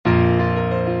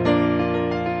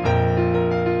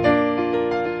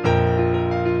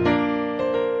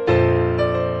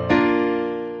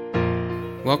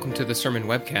to the sermon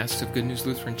webcast of Good News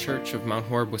Lutheran Church of Mount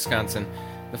Horeb, Wisconsin.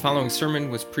 The following sermon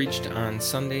was preached on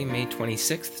Sunday, May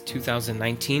 26th,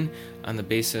 2019, on the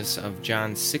basis of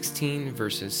John 16,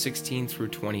 verses 16 through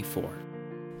 24.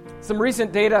 Some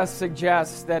recent data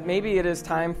suggests that maybe it is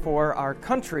time for our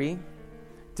country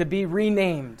to be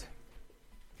renamed.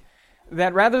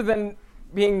 That rather than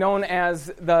being known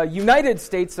as the United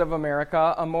States of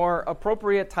America, a more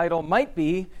appropriate title might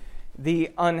be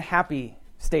the Unhappy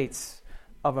States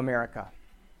of America.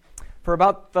 For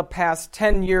about the past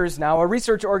 10 years now, a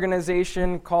research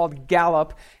organization called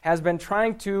Gallup has been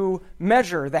trying to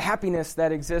measure the happiness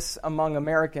that exists among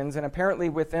Americans, and apparently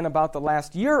within about the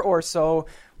last year or so,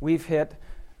 we've hit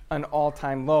an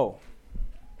all-time low.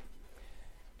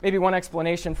 Maybe one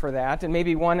explanation for that, and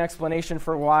maybe one explanation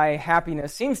for why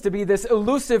happiness seems to be this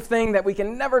elusive thing that we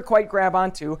can never quite grab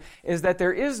onto, is that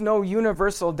there is no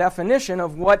universal definition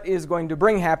of what is going to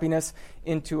bring happiness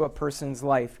into a person's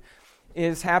life.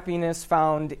 Is happiness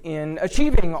found in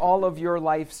achieving all of your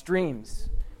life's dreams?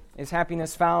 Is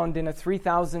happiness found in a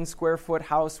 3,000 square foot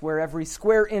house where every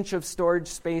square inch of storage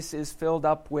space is filled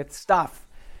up with stuff?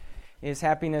 Is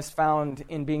happiness found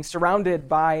in being surrounded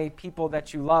by people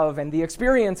that you love and the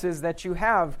experiences that you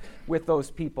have with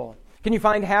those people? Can you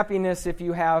find happiness if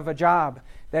you have a job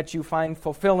that you find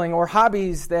fulfilling or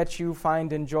hobbies that you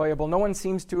find enjoyable? No one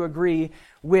seems to agree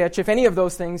which, if any of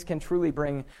those things, can truly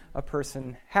bring a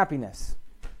person happiness.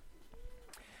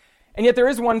 And yet there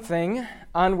is one thing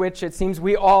on which it seems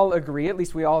we all agree, at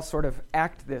least we all sort of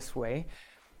act this way,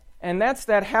 and that's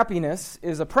that happiness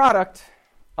is a product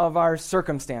of our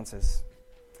circumstances.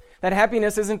 That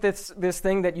happiness isn't this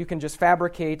thing that you can just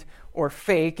fabricate or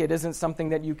fake. It isn't something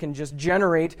that you can just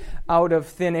generate out of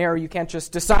thin air. You can't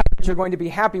just decide that you're going to be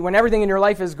happy when everything in your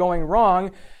life is going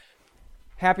wrong.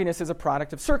 Happiness is a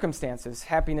product of circumstances.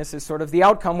 Happiness is sort of the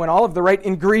outcome when all of the right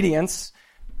ingredients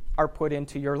are put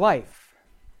into your life.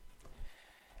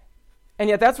 And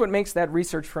yet that's what makes that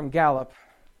research from Gallup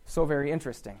so very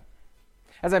interesting.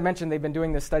 As I mentioned, they've been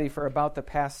doing this study for about the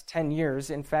past 10 years.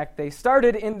 In fact, they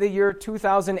started in the year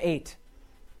 2008,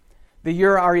 the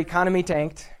year our economy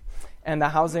tanked and the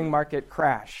housing market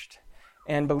crashed.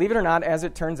 And believe it or not, as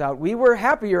it turns out, we were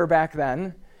happier back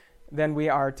then than we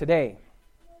are today.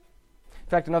 In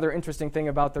fact, another interesting thing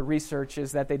about the research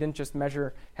is that they didn't just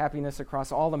measure happiness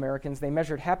across all Americans. They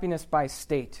measured happiness by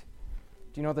state.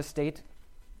 Do you know the state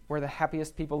where the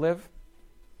happiest people live?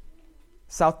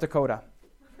 South Dakota.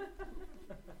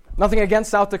 Nothing against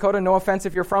South Dakota, no offense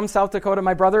if you're from South Dakota.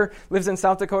 My brother lives in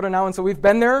South Dakota now, and so we've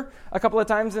been there a couple of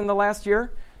times in the last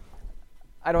year.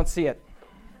 I don't see it.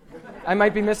 I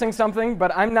might be missing something,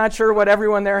 but I'm not sure what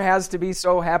everyone there has to be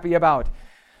so happy about.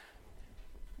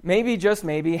 Maybe, just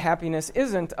maybe, happiness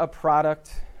isn't a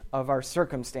product of our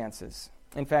circumstances.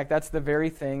 In fact, that's the very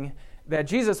thing that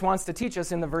Jesus wants to teach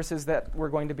us in the verses that we're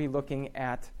going to be looking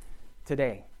at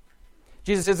today.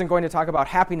 Jesus isn't going to talk about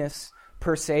happiness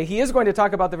per se. He is going to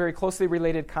talk about the very closely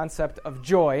related concept of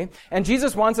joy. And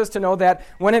Jesus wants us to know that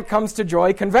when it comes to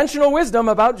joy, conventional wisdom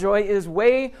about joy is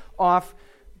way off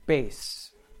base.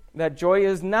 That joy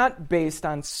is not based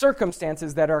on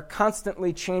circumstances that are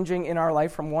constantly changing in our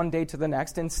life from one day to the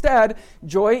next. Instead,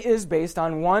 joy is based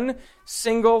on one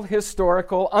single,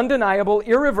 historical, undeniable,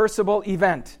 irreversible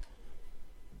event.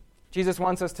 Jesus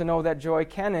wants us to know that joy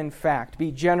can, in fact,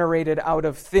 be generated out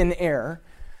of thin air,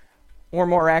 or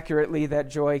more accurately, that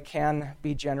joy can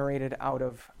be generated out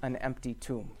of an empty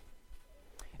tomb.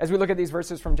 As we look at these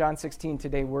verses from John 16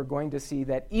 today, we're going to see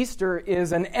that Easter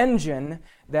is an engine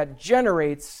that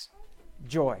generates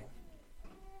joy.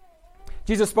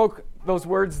 Jesus spoke those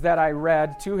words that I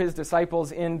read to his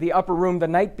disciples in the upper room the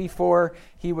night before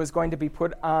he was going to be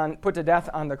put to death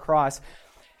on the cross.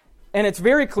 And it's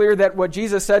very clear that what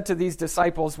Jesus said to these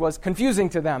disciples was confusing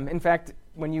to them. In fact,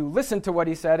 when you listen to what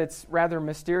he said, it's rather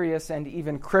mysterious and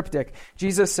even cryptic.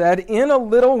 Jesus said, "In a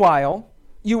little while,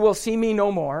 you will see me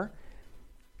no more.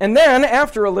 And then,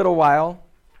 after a little while,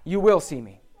 you will see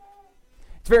me."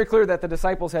 It's very clear that the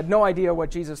disciples had no idea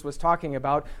what Jesus was talking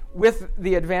about. With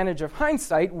the advantage of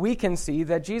hindsight, we can see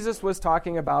that Jesus was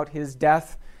talking about his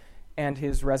death and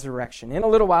his resurrection. In a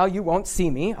little while, you won't see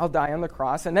me. I'll die on the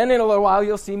cross. And then in a little while,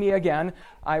 you'll see me again.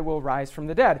 I will rise from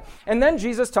the dead. And then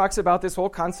Jesus talks about this whole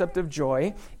concept of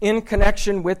joy in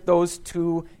connection with those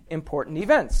two important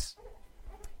events.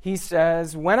 He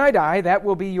says, when I die, that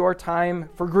will be your time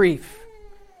for grief.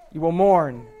 You will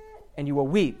mourn and you will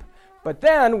weep. But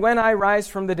then when I rise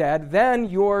from the dead, then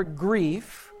your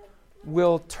grief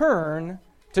will turn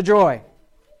to joy.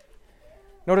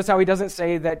 Notice how he doesn't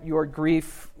say that your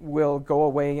grief will go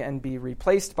away and be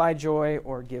replaced by joy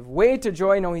or give way to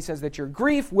joy. No, he says that your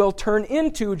grief will turn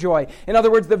into joy. In other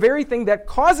words, the very thing that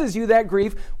causes you that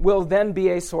grief will then be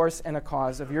a source and a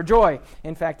cause of your joy.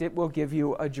 In fact, it will give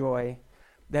you a joy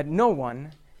that no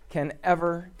one can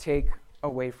ever take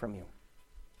away from you.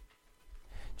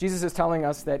 Jesus is telling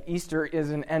us that Easter is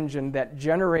an engine that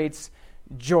generates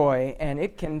joy, and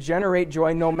it can generate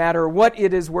joy no matter what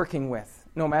it is working with,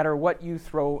 no matter what you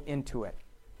throw into it.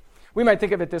 We might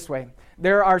think of it this way.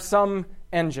 There are some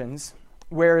engines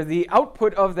where the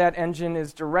output of that engine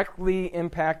is directly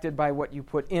impacted by what you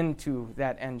put into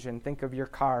that engine. Think of your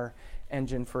car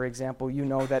engine, for example. You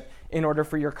know that in order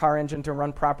for your car engine to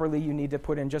run properly, you need to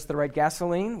put in just the right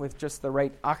gasoline with just the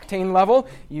right octane level.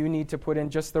 You need to put in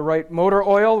just the right motor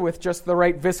oil with just the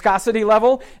right viscosity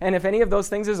level. And if any of those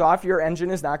things is off, your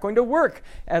engine is not going to work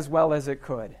as well as it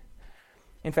could.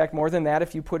 In fact, more than that,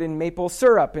 if you put in maple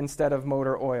syrup instead of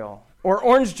motor oil, or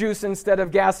orange juice instead of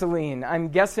gasoline, I'm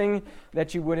guessing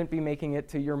that you wouldn't be making it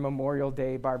to your Memorial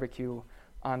Day barbecue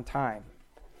on time.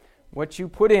 What you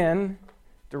put in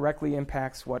directly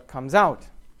impacts what comes out.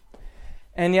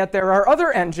 And yet there are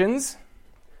other engines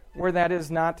where that is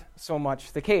not so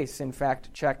much the case. In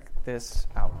fact, check this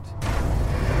out.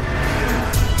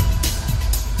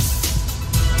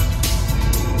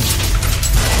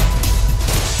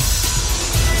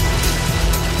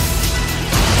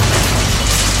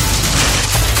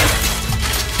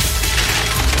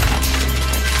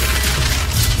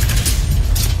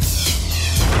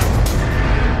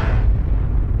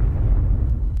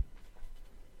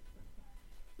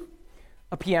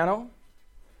 A piano,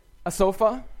 a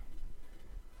sofa,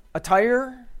 a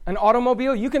tire, an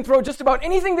automobile. You can throw just about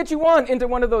anything that you want into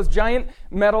one of those giant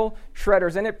metal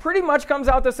shredders, and it pretty much comes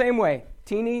out the same way.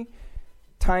 Teeny,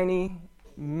 tiny,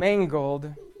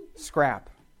 mangled scrap.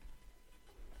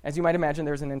 As you might imagine,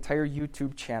 there's an entire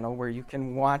YouTube channel where you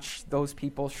can watch those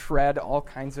people shred all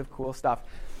kinds of cool stuff.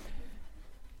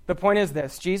 The point is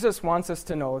this: Jesus wants us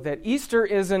to know that Easter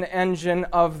is an engine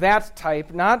of that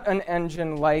type, not an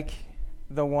engine like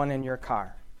the one in your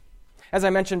car. As I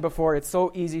mentioned before, it's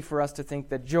so easy for us to think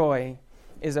that joy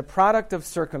is a product of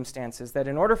circumstances, that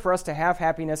in order for us to have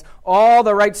happiness, all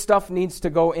the right stuff needs to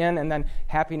go in, and then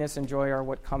happiness and joy are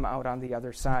what come out on the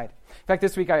other side. In fact,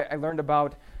 this week I learned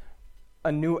about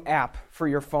a new app for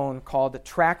your phone called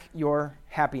Track Your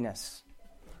Happiness.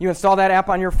 You install that app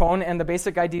on your phone, and the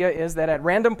basic idea is that at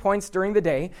random points during the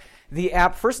day, the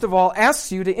app, first of all,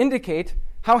 asks you to indicate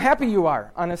how happy you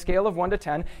are on a scale of 1 to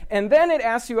 10, and then it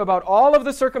asks you about all of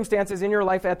the circumstances in your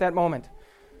life at that moment.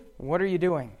 What are you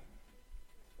doing?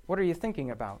 What are you thinking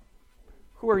about?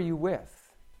 Who are you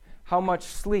with? How much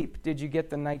sleep did you get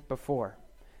the night before?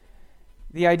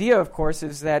 The idea, of course,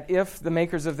 is that if the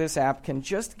makers of this app can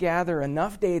just gather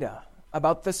enough data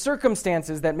about the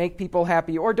circumstances that make people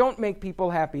happy or don't make people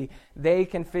happy, they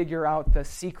can figure out the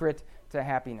secret to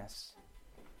happiness.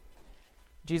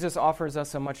 Jesus offers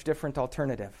us a much different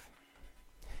alternative.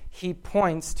 He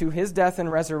points to his death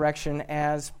and resurrection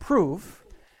as proof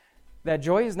that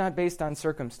joy is not based on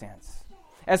circumstance,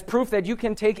 as proof that you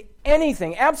can take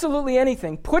anything, absolutely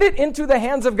anything, put it into the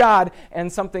hands of God,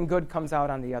 and something good comes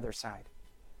out on the other side.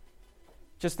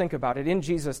 Just think about it. In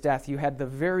Jesus' death, you had the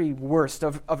very worst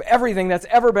of everything that's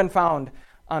ever been found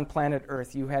on planet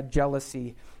Earth. You had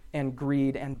jealousy and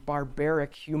greed and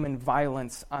barbaric human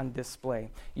violence on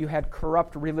display. You had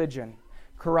corrupt religion,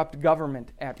 corrupt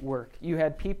government at work. You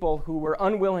had people who were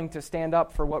unwilling to stand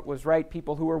up for what was right,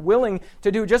 people who were willing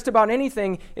to do just about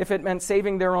anything if it meant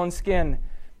saving their own skin.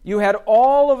 You had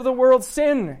all of the world's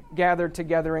sin gathered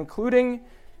together, including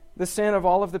the sin of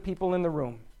all of the people in the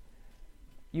room.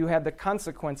 You had the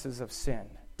consequences of sin,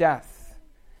 death,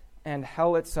 and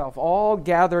hell itself, all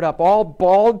gathered up, all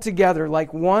balled together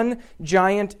like one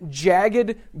giant,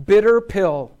 jagged, bitter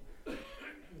pill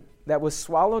that was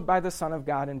swallowed by the Son of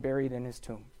God and buried in his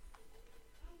tomb.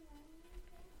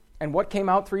 And what came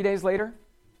out 3 days later?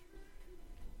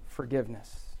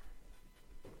 Forgiveness.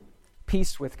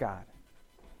 Peace with God.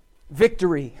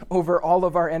 Victory over all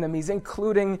of our enemies,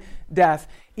 including death.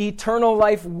 Eternal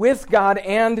life with God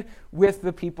and with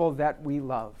the people that we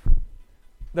love.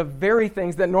 The very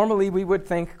things that normally we would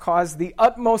think cause the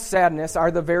utmost sadness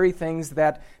are the very things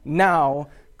that now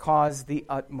cause the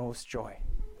utmost joy.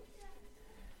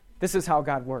 This is how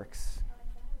God works.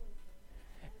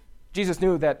 Jesus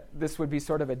knew that this would be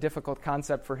sort of a difficult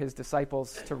concept for his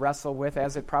disciples to wrestle with,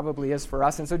 as it probably is for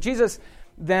us. And so Jesus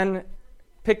then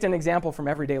picked an example from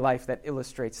everyday life that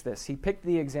illustrates this. He picked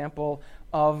the example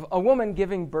of a woman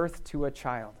giving birth to a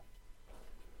child.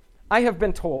 I have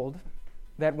been told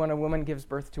that when a woman gives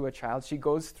birth to a child, she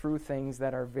goes through things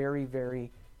that are very,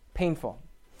 very painful.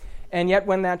 And yet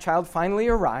when that child finally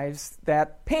arrives,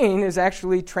 that pain is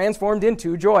actually transformed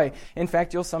into joy. In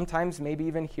fact, you'll sometimes maybe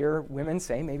even hear women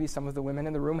say, maybe some of the women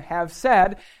in the room have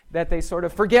said, that they sort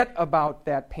of forget about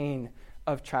that pain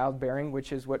of childbearing,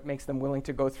 which is what makes them willing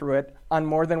to go through it on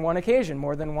more than one occasion,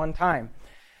 more than one time.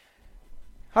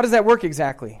 How does that work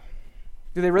exactly?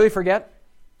 Do they really forget?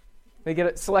 They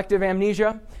get selective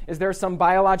amnesia? Is there some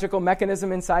biological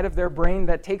mechanism inside of their brain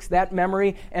that takes that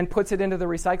memory and puts it into the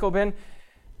recycle bin?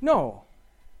 No.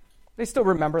 They still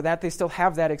remember that. They still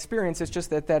have that experience. It's just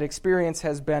that that experience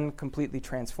has been completely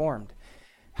transformed.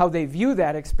 How they view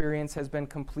that experience has been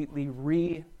completely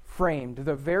reframed.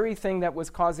 The very thing that was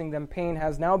causing them pain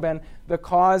has now been the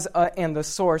cause and the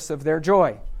source of their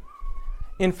joy.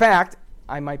 In fact,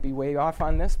 I might be way off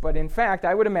on this, but in fact,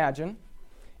 I would imagine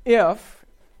if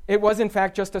it was in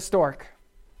fact just a stork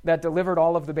that delivered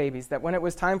all of the babies, that when it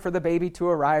was time for the baby to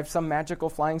arrive, some magical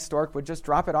flying stork would just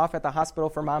drop it off at the hospital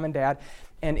for mom and dad.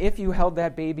 And if you held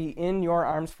that baby in your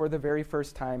arms for the very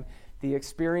first time, the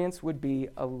experience would be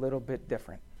a little bit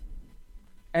different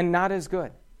and not as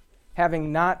good,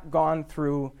 having not gone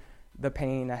through the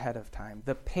pain ahead of time.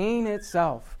 The pain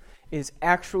itself is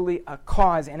actually a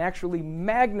cause and actually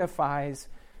magnifies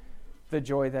the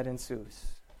joy that ensues.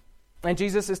 And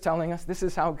Jesus is telling us this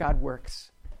is how God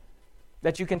works.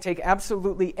 That you can take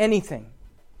absolutely anything,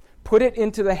 put it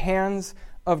into the hands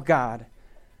of God,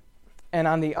 and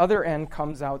on the other end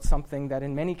comes out something that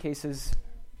in many cases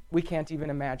we can't even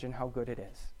imagine how good it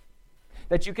is.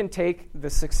 That you can take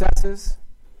the successes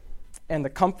and the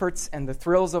comforts and the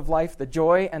thrills of life, the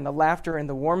joy and the laughter and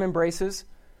the warm embraces,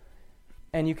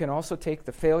 and you can also take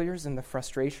the failures and the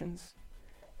frustrations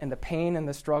and the pain and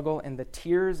the struggle and the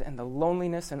tears and the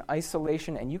loneliness and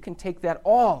isolation, and you can take that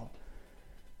all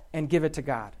and give it to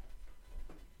God,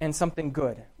 and something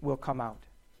good will come out.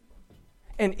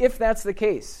 And if that's the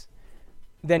case,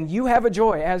 then you have a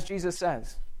joy, as Jesus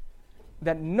says,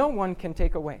 that no one can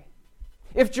take away.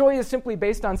 If joy is simply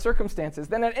based on circumstances,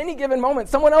 then at any given moment,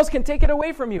 someone else can take it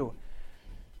away from you.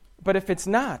 But if it's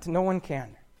not, no one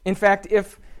can. In fact,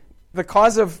 if the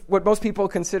cause of what most people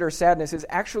consider sadness is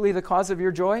actually the cause of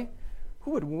your joy,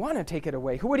 who would want to take it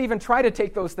away? Who would even try to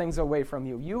take those things away from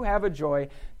you? You have a joy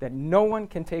that no one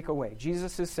can take away.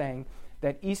 Jesus is saying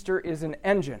that Easter is an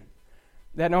engine,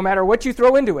 that no matter what you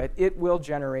throw into it, it will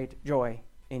generate joy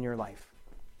in your life.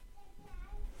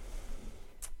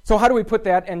 So how do we put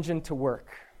that engine to work?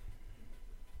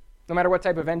 No matter what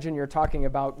type of engine you're talking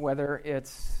about, whether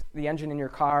it's the engine in your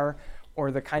car or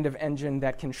the kind of engine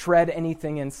that can shred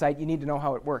anything in sight, you need to know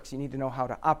how it works. You need to know how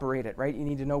to operate it, right? You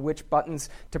need to know which buttons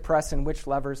to press and which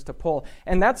levers to pull.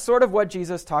 And that's sort of what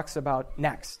Jesus talks about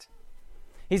next.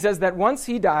 He says that once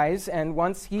he dies and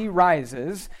once he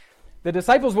rises, the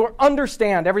disciples will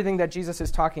understand everything that Jesus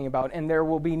is talking about, and there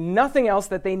will be nothing else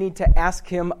that they need to ask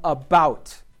him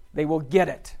about. They will get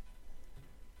it.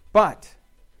 But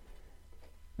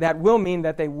that will mean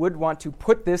that they would want to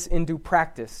put this into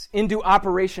practice, into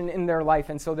operation in their life.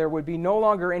 And so there would be no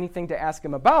longer anything to ask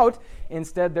him about.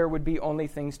 Instead, there would be only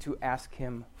things to ask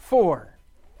him for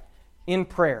in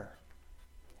prayer.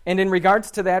 And in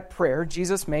regards to that prayer,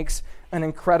 Jesus makes an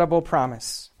incredible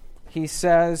promise. He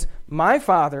says, "My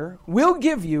Father will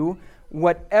give you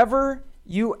whatever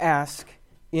you ask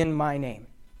in my name."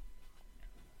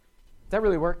 Does that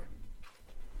really work?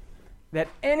 That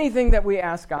anything that we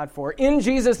ask God for in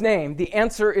Jesus' name, the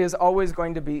answer is always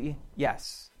going to be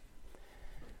yes.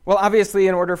 Well, obviously,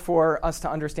 in order for us to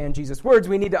understand Jesus' words,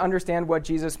 we need to understand what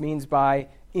Jesus means by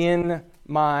 "in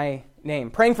my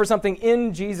name." Praying for something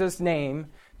in Jesus' name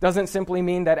doesn't simply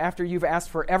mean that after you've asked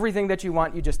for everything that you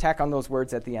want, you just tack on those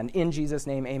words at the end. In Jesus'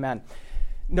 name, amen.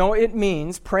 No, it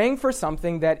means praying for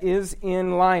something that is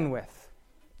in line with,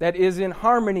 that is in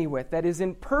harmony with, that is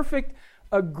in perfect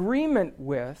agreement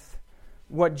with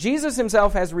what Jesus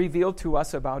himself has revealed to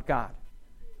us about God,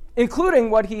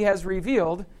 including what he has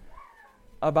revealed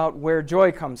about where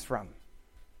joy comes from.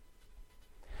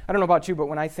 I don't know about you, but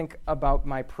when I think about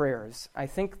my prayers, I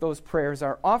think those prayers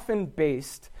are often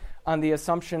based on the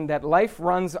assumption that life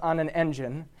runs on an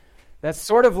engine that's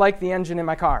sort of like the engine in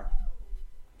my car.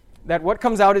 That what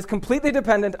comes out is completely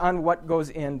dependent on what goes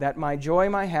in, that my joy,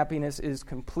 my happiness is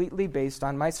completely based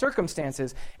on my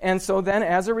circumstances. And so then,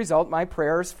 as a result, my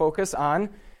prayers focus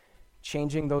on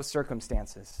changing those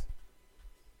circumstances.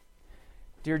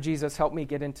 Dear Jesus, help me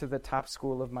get into the top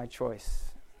school of my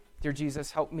choice. Dear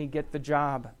Jesus, help me get the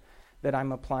job that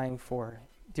I'm applying for.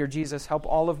 Dear Jesus, help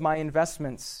all of my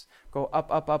investments go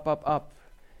up, up, up, up, up.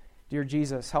 Dear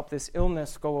Jesus, help this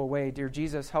illness go away. Dear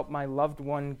Jesus, help my loved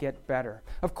one get better.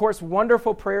 Of course,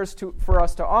 wonderful prayers for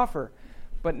us to offer,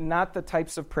 but not the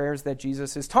types of prayers that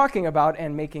Jesus is talking about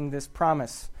and making this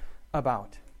promise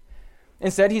about.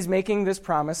 Instead, he's making this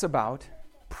promise about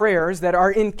prayers that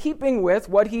are in keeping with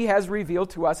what he has revealed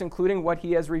to us, including what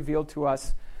he has revealed to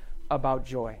us about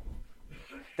joy.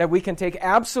 That we can take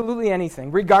absolutely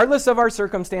anything, regardless of our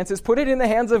circumstances, put it in the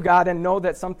hands of God and know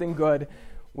that something good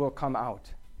will come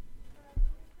out.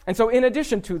 And so in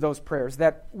addition to those prayers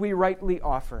that we rightly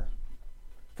offer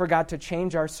for God to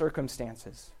change our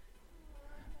circumstances,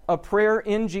 a prayer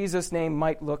in Jesus' name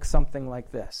might look something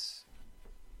like this.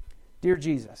 Dear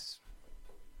Jesus,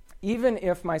 even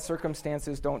if my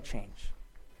circumstances don't change,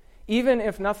 even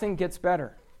if nothing gets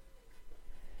better,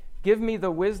 give me the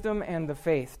wisdom and the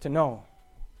faith to know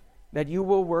that you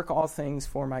will work all things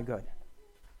for my good.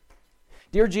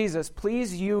 Dear Jesus,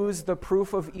 please use the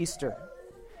proof of Easter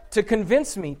to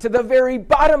convince me to the very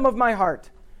bottom of my heart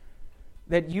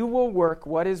that you will work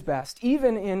what is best,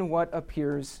 even in what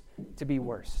appears to be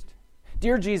worst.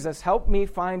 Dear Jesus, help me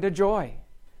find a joy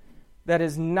that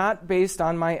is not based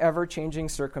on my ever-changing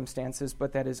circumstances,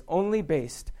 but that is only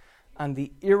based on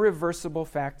the irreversible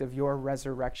fact of your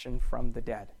resurrection from the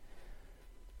dead.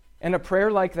 And a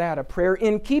prayer like that, a prayer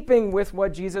in keeping with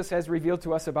what Jesus has revealed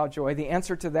to us about joy, the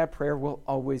answer to that prayer will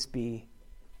always be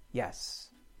yes.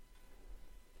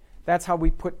 That's how we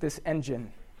put this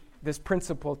engine, this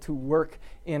principle to work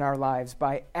in our lives,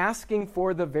 by asking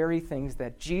for the very things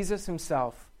that Jesus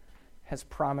himself has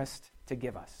promised to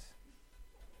give us.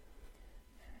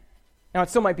 Now, it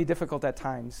still might be difficult at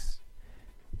times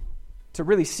to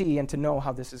really see and to know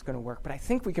how this is going to work, but I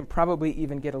think we can probably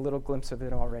even get a little glimpse of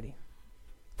it already.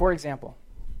 For example,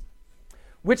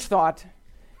 which thought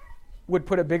would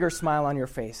put a bigger smile on your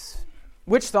face?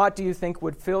 Which thought do you think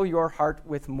would fill your heart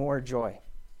with more joy?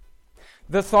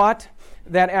 The thought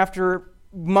that after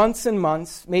months and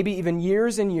months, maybe even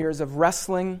years and years of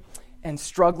wrestling and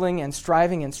struggling and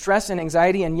striving and stress and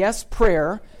anxiety and, yes,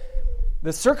 prayer,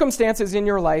 the circumstances in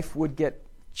your life would get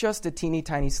just a teeny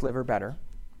tiny sliver better.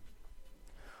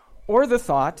 Or the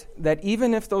thought that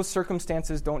even if those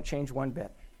circumstances don't change one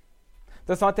bit,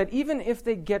 the thought that even if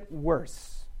they get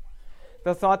worse,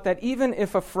 the thought that even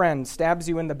if a friend stabs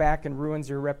you in the back and ruins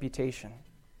your reputation,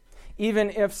 even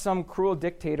if some cruel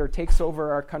dictator takes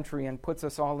over our country and puts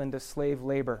us all into slave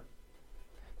labor,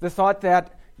 the thought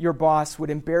that your boss would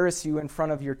embarrass you in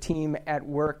front of your team at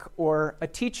work or a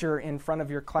teacher in front of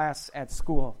your class at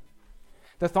school,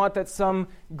 the thought that some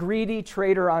greedy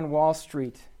trader on Wall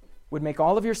Street would make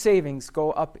all of your savings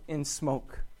go up in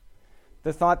smoke,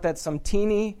 the thought that some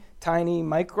teeny tiny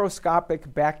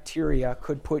microscopic bacteria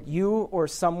could put you or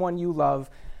someone you love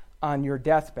on your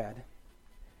deathbed,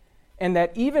 and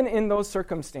that even in those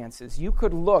circumstances, you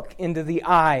could look into the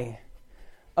eye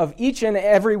of each and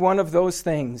every one of those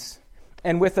things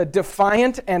and with a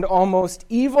defiant and almost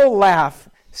evil laugh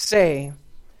say,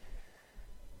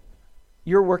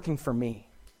 "You're working for me."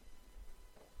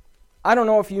 I don't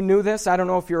know if you knew this. I don't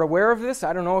know if you're aware of this.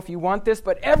 I don't know if you want this,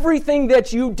 but everything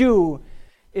that you do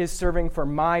is serving for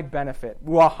my benefit.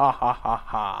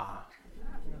 Wah-ha-ha-ha-ha.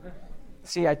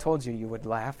 See, I told you would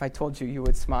laugh. I told you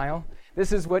would smile.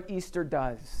 This is what Easter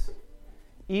does.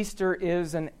 Easter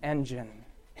is an engine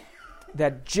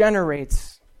that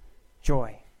generates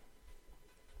joy.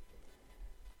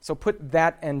 So put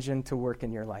that engine to work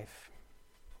in your life.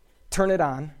 Turn it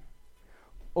on.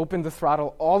 Open the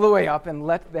throttle all the way up and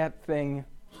let that thing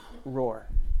roar.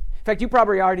 In fact, you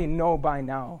probably already know by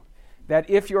now that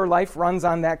if your life runs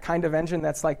on that kind of engine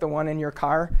that's like the one in your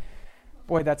car,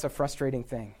 boy, that's a frustrating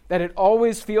thing. That it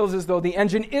always feels as though the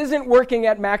engine isn't working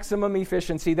at maximum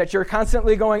efficiency, that you're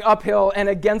constantly going uphill and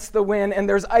against the wind, and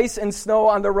there's ice and snow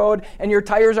on the road, and your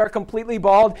tires are completely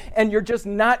bald, and you're just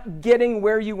not getting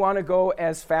where you want to go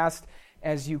as fast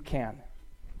as you can.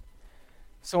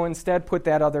 So instead, put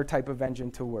that other type of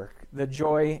engine to work, the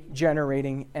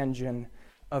joy-generating engine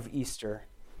of Easter.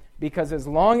 Because as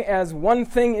long as one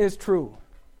thing is true,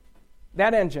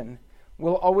 that engine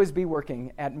will always be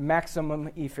working at maximum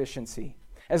efficiency.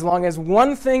 As long as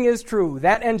one thing is true,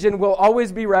 that engine will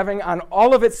always be revving on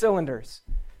all of its cylinders.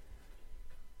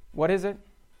 What is it?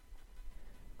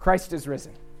 Christ is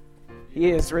risen.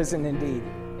 He is risen indeed.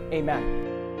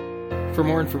 Amen. For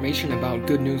more information about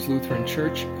Good News Lutheran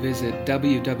Church, visit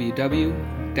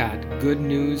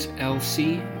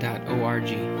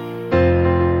www.goodnewslc.org.